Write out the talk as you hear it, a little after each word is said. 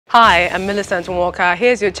Hi, I'm Millicent Walker.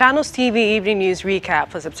 Here's your Channels TV Evening News recap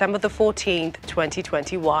for September the 14th,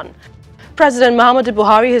 2021. President Muhammadu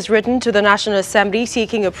Buhari has written to the National Assembly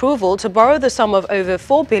seeking approval to borrow the sum of over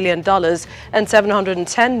 $4 billion and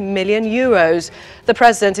 710 million euros. The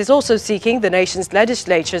president is also seeking the nation's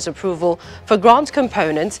legislature's approval for grant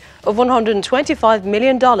components of $125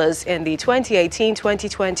 million in the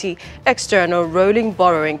 2018-2020 External Rolling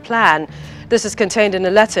Borrowing Plan. This is contained in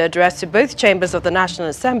a letter addressed to both chambers of the National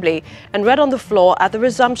Assembly and read on the floor at the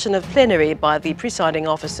resumption of plenary by the presiding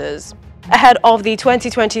officers. Ahead of the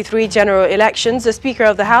 2023 general elections, the Speaker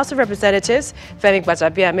of the House of Representatives, Femi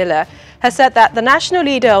Gbajabiamila, has said that the national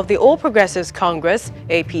leader of the All Progressives Congress,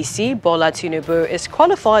 APC, Bola Tinubu, is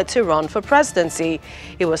qualified to run for presidency.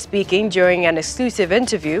 He was speaking during an exclusive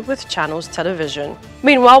interview with Channels Television.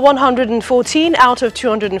 Meanwhile, 114 out of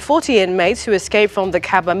 240 inmates who escaped from the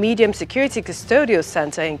Kaba Medium Security Custodial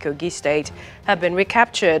Center in Kogi State have been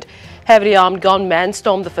recaptured. Heavily armed gunmen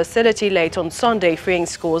stormed the facility late on Sunday, freeing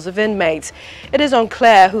scores of inmates. It is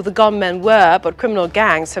unclear who the gunmen were, but criminal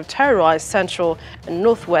gangs have terrorized central and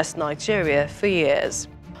northwest Nigeria for years.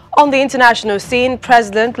 On the international scene,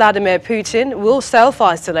 President Vladimir Putin will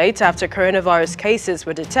self-isolate after coronavirus cases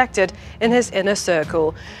were detected in his inner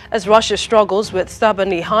circle. As Russia struggles with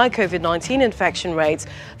stubbornly high COVID-19 infection rates,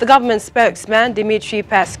 the government spokesman Dmitry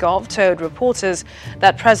Peskov told reporters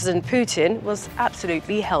that President Putin was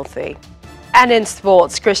absolutely healthy. And in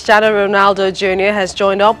sports, Cristiano Ronaldo Jr. has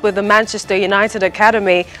joined up with the Manchester United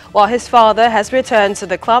Academy, while his father has returned to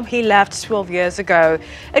the club he left 12 years ago.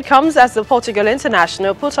 It comes as the Portugal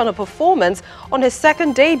international put on a performance on his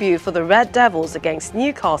second debut for the Red Devils against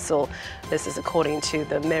Newcastle. This is according to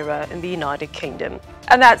the Mirror in the United Kingdom.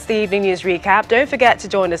 And that's the evening news recap. Don't forget to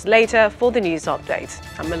join us later for the news update.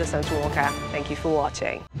 I'm Millicent Walker. Thank you for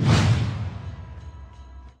watching.